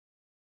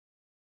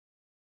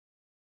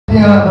The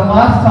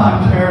last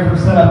time chairs were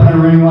set up in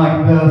a ring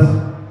like this,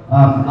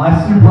 I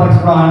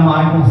suplexed Ryan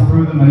Michaels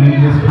through them and ended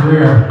his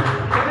career.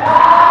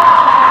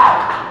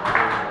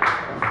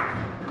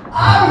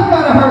 I was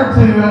kind of hurt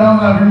too, I don't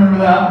know if you remember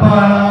that,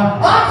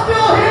 but I'm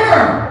still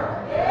here!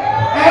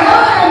 And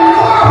I am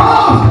your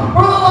host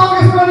for the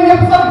longest running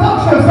episode of talk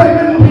show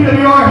segment in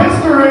PWR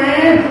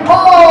history,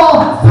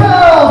 All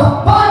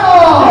Cells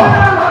Final!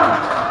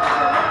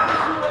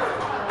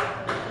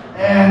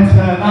 And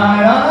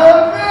tonight on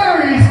a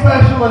very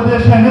special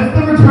edition, it's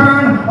the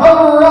return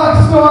of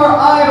Rockstar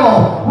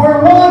Idol, where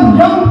one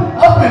young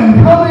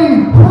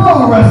up-and-coming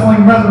pro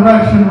wrestling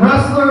resurrection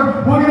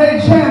wrestler will get a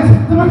chance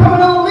to become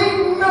an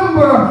elite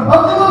member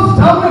of the most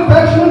dominant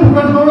faction in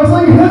professional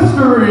wrestling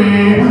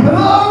history, the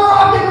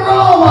Rock and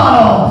Roll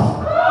Models.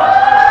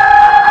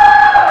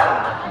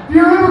 If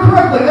you remember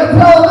correctly, that's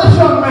how this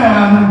young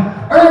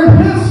man earned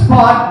his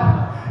spot,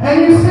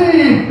 and you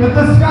see that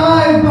the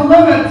sky is the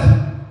limit.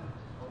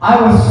 I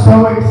was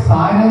so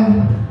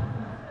excited.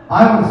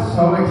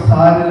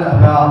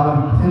 About the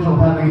potential of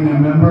having a new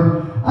member.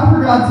 I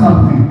forgot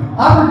something. I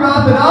forgot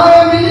that I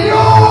am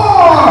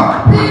your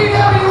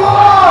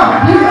PWR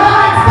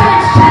United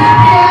States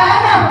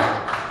Champion!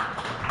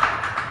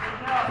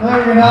 There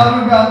you go,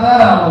 we got that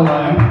out of the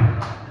way.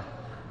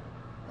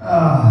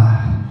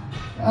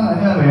 Kind of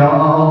heavy.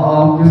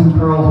 I'll do some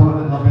curls with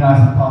it. It'll be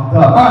nice and pumped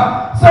up.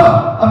 Alright, so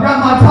I've got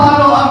my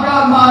title, I've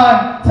got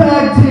my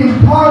tag team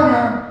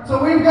partner. So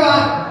we've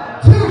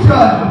got 2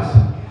 judges.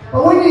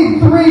 But we need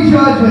 3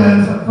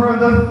 judges for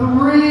the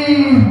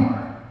 3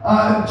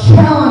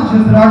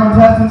 challenges that our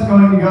contestants are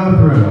going to go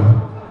through.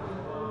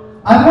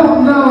 I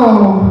don't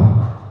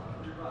know.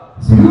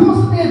 So who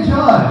wants to be a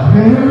judge?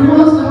 Who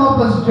wants to help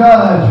us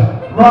judge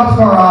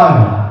Rockstar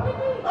Idol?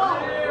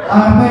 I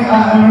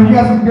mean, you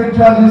got some good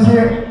judges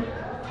here.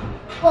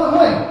 By the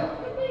way,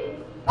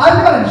 I've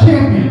got a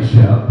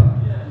championship.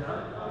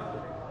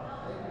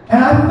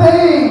 And I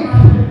think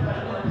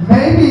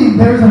maybe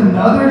there's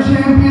another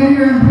champion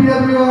here in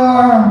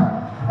PWR.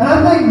 And I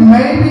think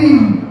maybe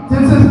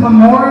since it's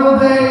Memorial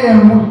Day and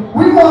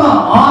we want to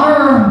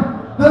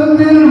honor the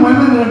men and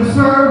women that have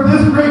served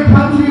this great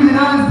country, the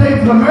United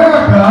States of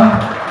America,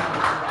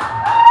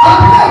 I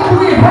think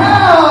we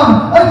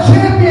have a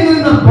champion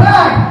in the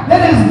back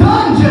that has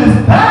done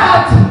just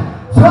that.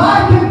 So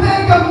I can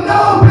think of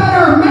no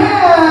better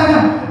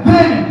man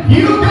than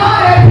you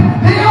got it,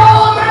 the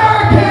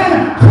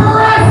All-American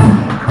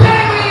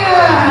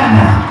Damian!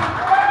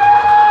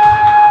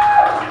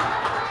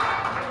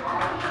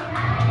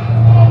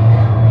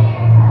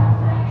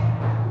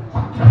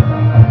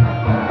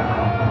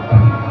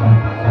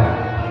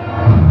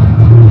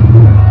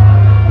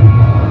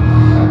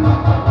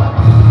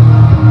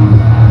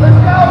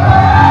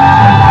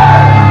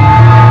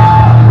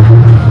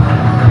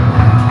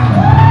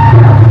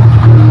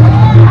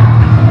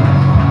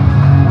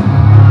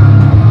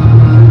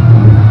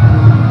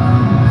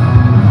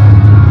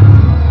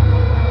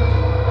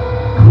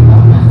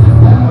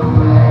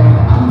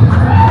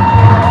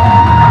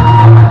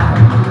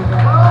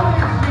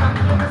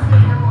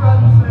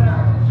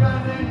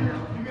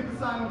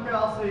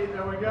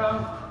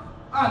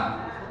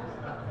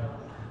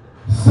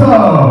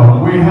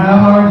 So, we have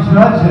our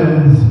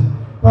judges,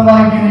 but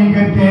like any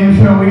good game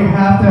show, we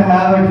have to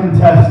have a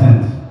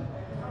contestant.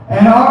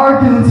 And our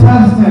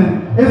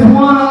contestant is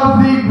one of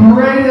the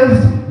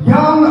greatest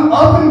young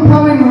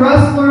up-and-coming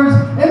wrestlers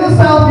in the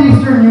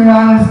southeastern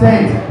United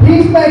States.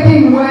 He's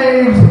making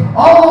waves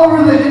all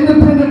over the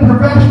independent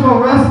professional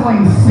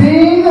wrestling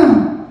scene,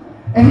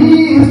 and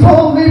he has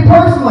told me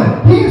personally,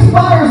 he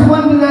inspires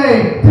one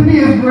today to be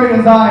as great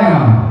as I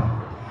am.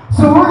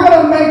 So we're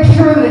going to make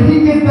sure that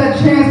he gets that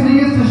chance and he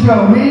gets to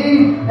show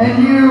me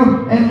and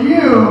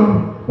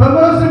you, but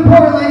most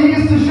importantly, he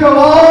gets to show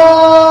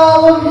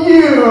all of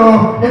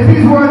you if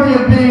he's worthy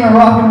of being a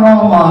rock and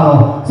roll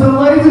model. So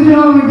ladies and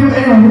gentlemen, give a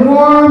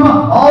warm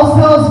All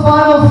Cells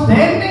Final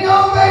standing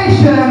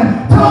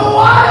ovation to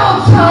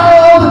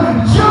WildChild,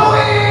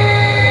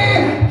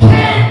 Joey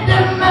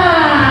Kidman!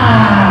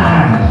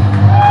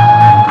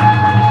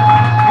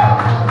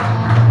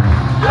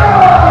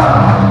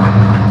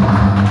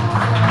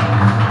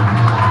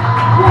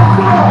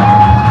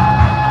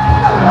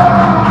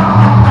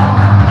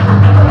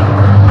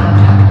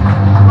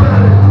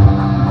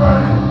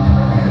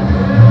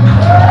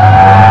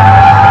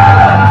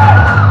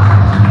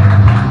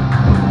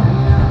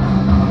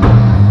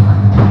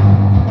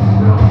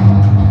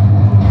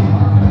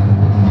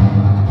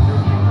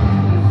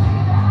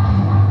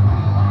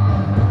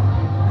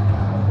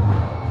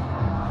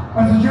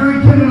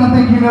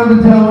 You know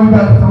the deal. We've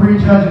got 3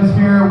 judges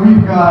here.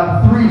 We've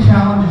got 3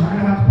 challenges. We're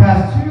going to have to pass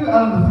 2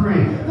 out of the 3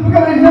 to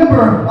become a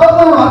member of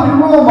the Rock and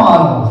Roll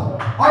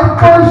Models. Our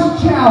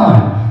first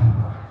challenge.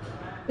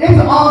 It's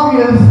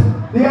obvious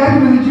the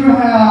acumen that you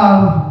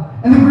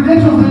have and the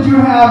credentials that you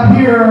have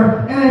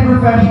here in a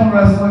professional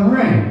wrestling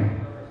ring.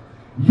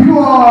 You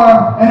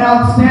are an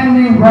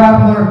outstanding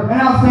grappler, an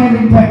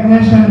outstanding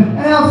technician,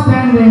 an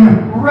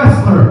outstanding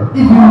wrestler, if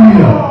you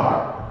will.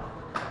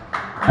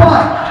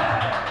 But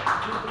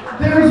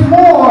there's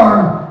more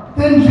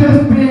than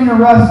just being a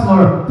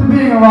wrestler to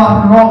being a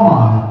rock and roll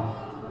model.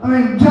 I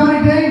mean,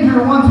 Johnny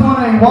Danger once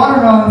won a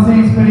watermelon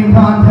seed spitting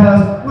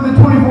contest with a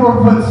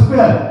 24-foot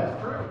spit.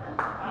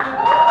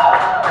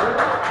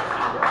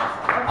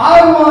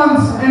 I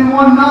once, in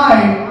one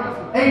night,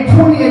 ate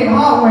 28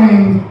 hot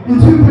wings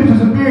and 2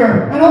 pitchers of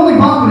beer and only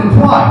vomited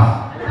twice.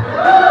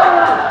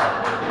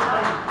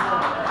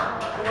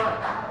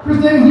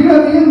 Chris Davis, you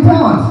have the hidden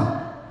talents.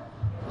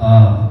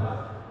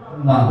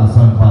 Not the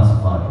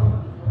unclassified.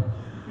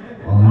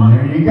 Well, then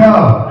there you go.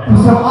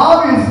 So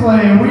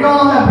obviously, we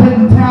all have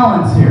hidden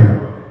talents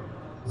here.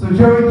 So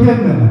Joey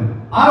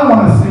Kidman, I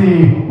want to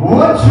see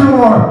what's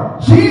your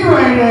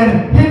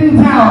G-rated hidden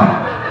talent.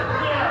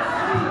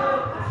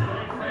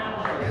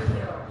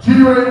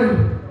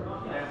 G-rated.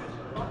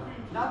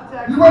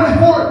 You ready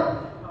for it?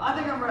 I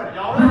think I'm ready.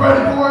 You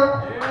ready for it?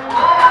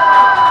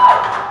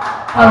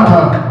 I don't know.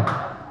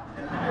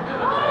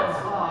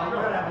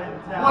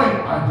 Wait,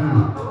 I do.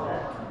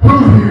 Who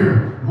here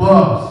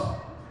loves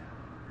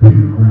Peter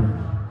Griffin?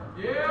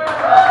 Yeah.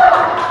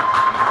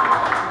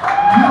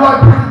 Do you like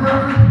Peter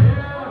Griffin?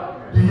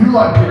 Yeah. Do you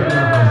like Peter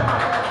Griffin?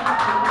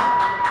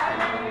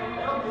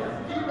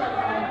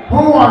 Who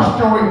wants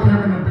Joey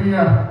Kidman to be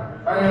a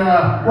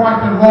rock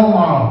and roll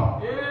model?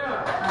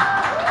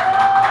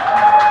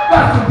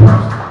 That's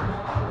impressive.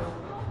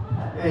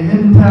 A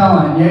hidden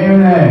talent, yay or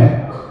nay?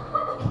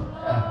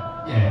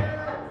 Yeah.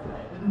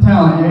 Hidden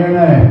talent, yay or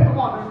nay? Come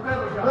on,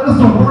 that is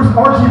the worst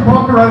Archie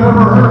Bunker I've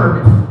ever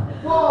heard.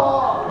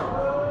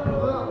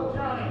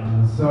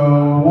 So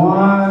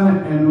 1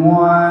 and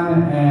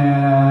 1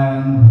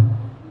 and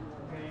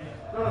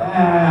I'm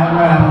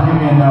gonna have to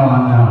give you a no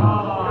on that one.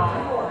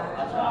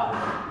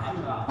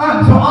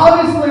 Alright, so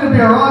obviously to be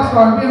a rock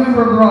star, to be a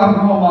member of the rock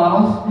and roll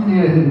models, you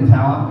need a hidden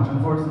talent, which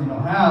unfortunately you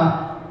don't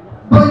have.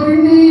 But you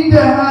need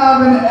to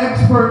have an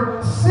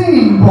expert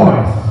singing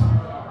voice.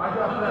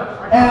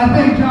 And I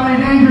think Johnny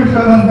Danger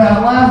showed us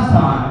that last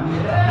time.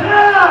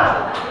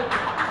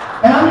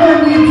 And I'm going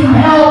to need some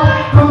help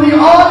from the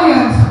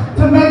audience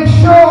to make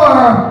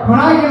sure, when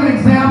I give an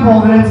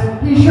example,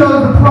 that he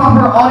shows the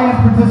proper audience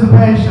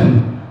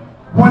participation.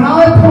 When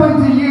I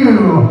point to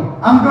you,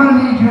 I'm going to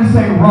need you to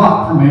say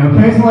rock for me,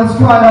 okay? So let's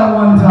try that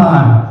one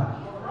time.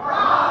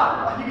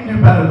 Rock! You can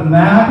do better than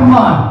that. Come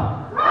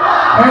on.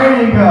 Rock!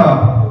 There you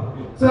go.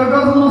 So it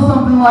goes a little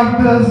something like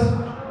this.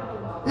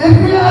 If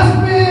you ask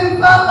me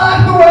if I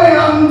like the way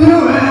I'm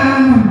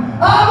doing,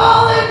 I've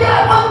only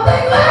got one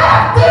thing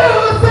left to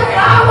say. I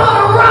want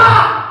to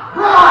rock!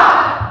 Rock!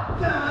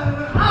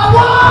 I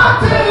want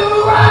to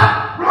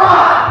rock!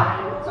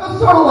 Rock! So it's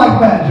sort of like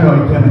that,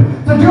 Joey Kidman.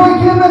 So Joey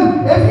Kidman,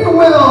 if you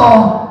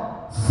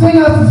will, sing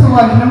us a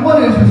selection. And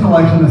what is your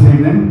selection this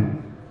evening?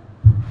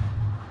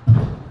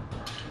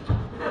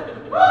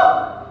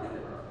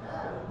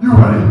 You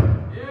ready?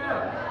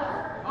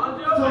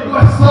 So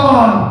my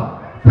song,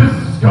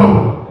 business is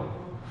going.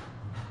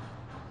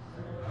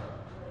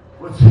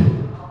 Let's hit it.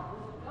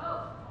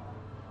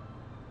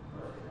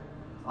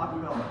 I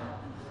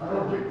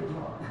don't get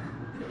drunk.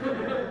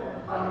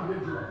 I don't get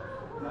drunk.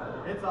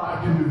 It's all I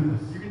can do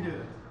this. You can do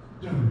this.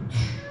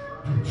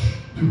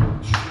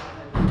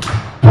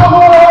 Come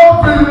on,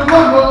 feel the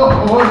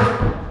noise.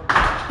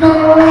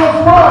 Girls,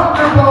 rock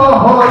the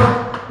boys.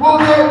 We'll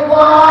get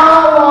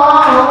wild,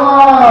 wild,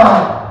 wild.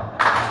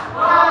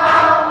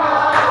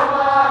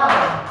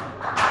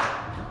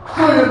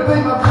 So you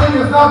think my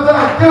singing's not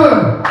that good?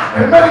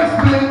 It makes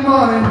me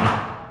money,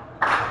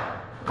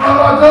 but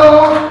I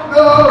don't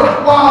know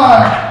why.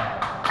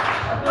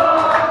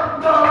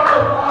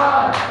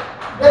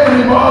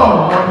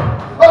 Anymore.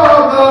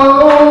 Oh no.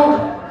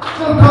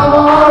 So come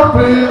on,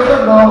 feel the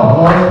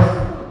noise.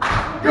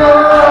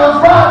 Girls,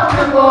 rock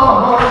the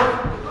boys.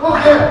 We'll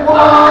get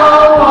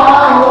wild,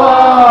 wild,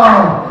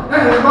 wild.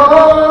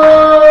 Anymore.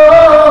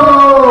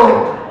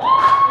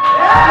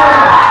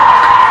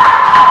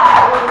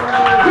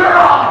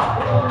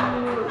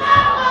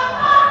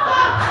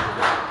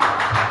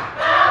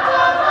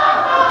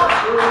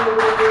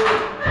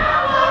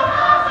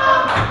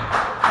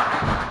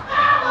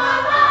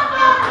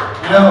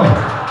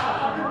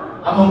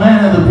 I'm a man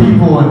of the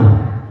people, and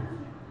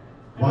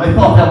well, they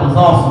thought that was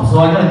awesome, so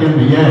I gotta give them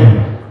a yay.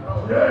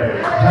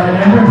 Johnny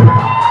Danger?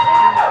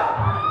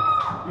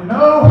 You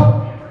know,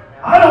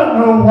 I don't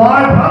know why,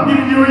 but I'm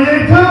giving you a yay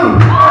too.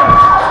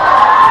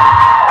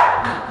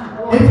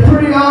 It's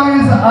pretty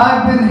obvious that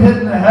I've been hit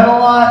in the head a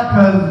lot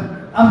because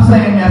I'm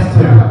saying yes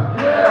too.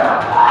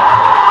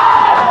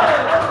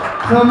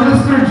 So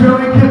Mr.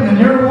 Joey Kidman,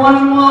 you're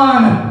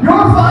 1-1.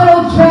 Your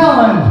final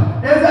challenge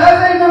is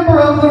as a member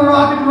of the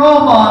rock and roll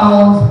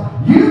models,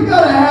 you've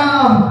got to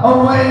have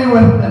a way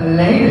with the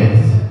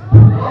ladies.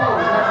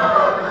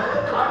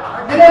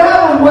 And to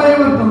have a way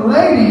with the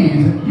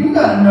ladies, you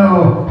got to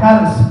know how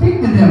to speak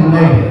to them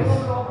ladies.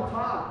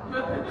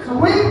 So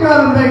we've got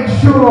to make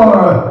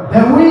sure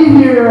that we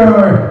hear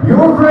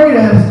your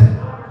greatest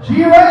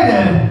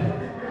G-rated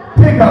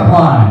pickup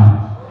line.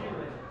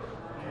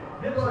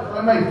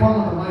 I make fun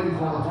with the ladies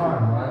all the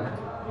time, right?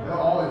 They'll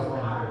always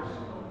love me.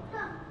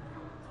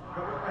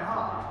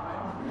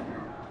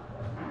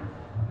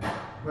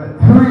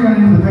 are you gonna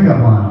use the pickup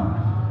line on?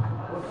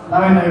 I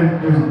mean,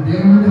 there's a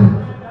dude,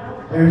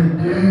 there's a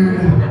dude,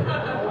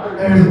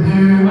 there's a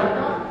dude.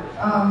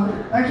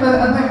 Actually, I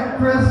think,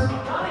 Chris,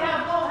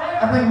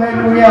 I think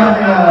maybe we have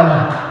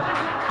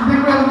you think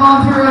we have a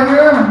volunteer right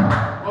here?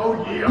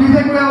 Oh, yeah. Do you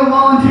think we have a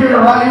volunteer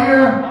right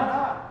here?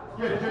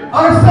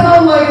 Our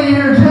sound lady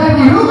here,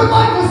 Jackie, who would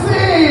like to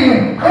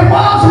see if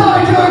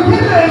WildChild Joe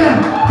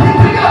Kidman can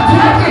pick up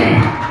Jackie?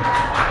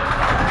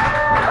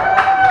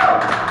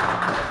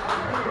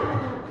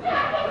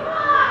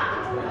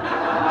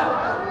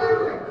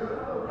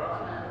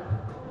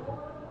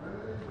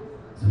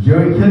 So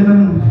Joey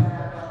Kidman,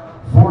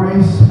 for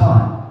a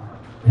spot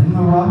in the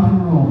rock and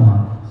roll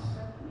models,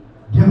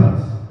 give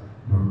us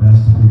your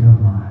best pickup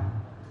line.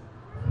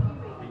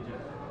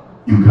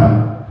 You got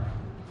it.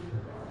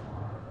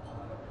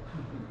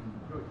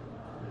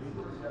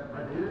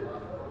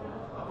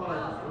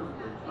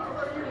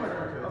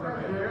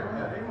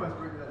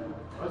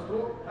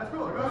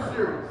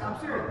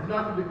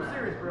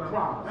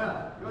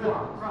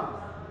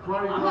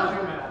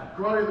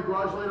 Karate in the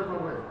garage later, by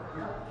the way.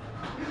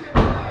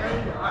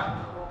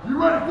 You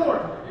ready for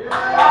it?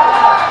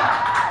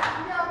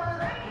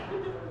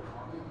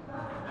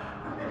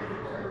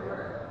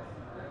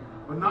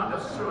 But not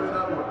necessarily in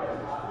that order.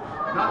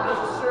 Not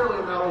necessarily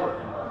in that order.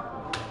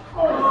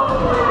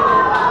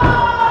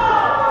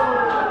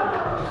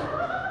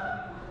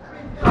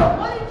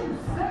 What did you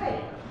say?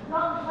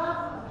 Tell him.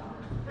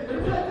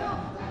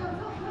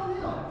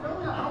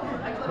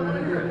 I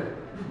don't hear it.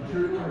 You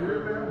sure you can hear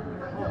it, man?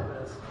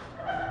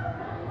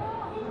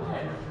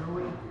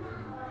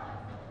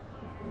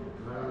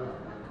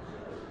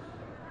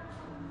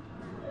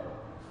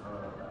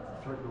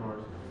 Check the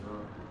horses.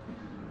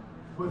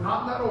 But not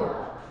in that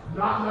order.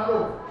 Not in that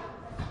order.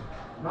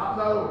 Not in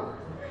that order.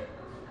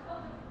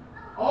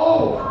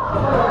 Oh!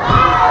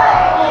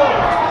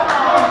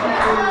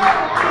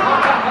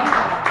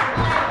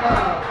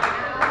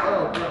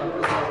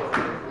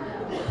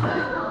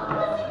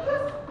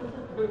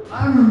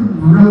 I'm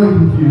really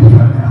confused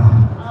right now.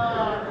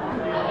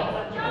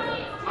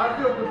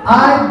 I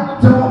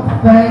don't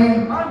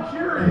think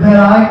that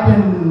I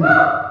can,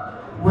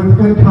 with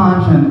good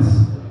conscience,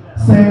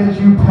 say that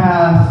you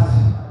passed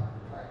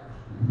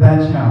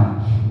that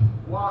challenge.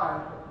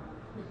 Why?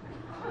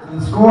 The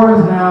score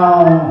is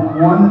now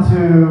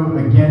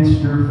 1-2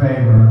 against your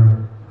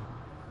favor.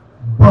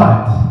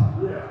 But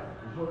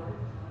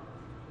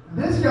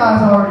this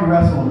guy's already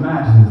wrestled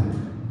matches.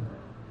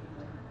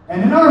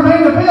 And in our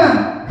main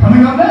event,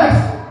 coming up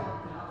next,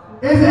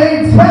 is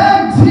a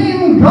tag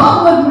team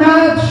gauntlet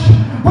match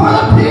for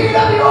the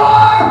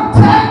PWR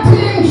Tag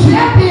Team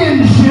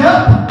Championship.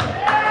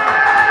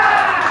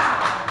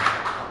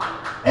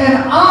 And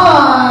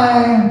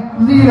I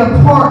need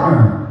a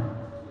partner.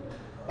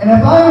 And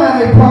if I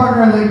had a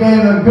partner that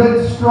gave a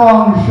good,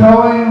 strong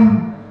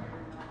showing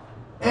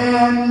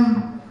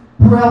and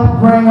helped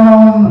bring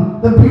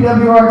home the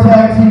PWR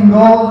Tag Team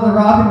Gold to the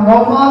Rock and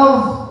Roll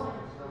Models,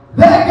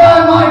 that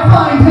guy might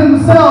find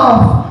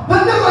himself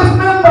the new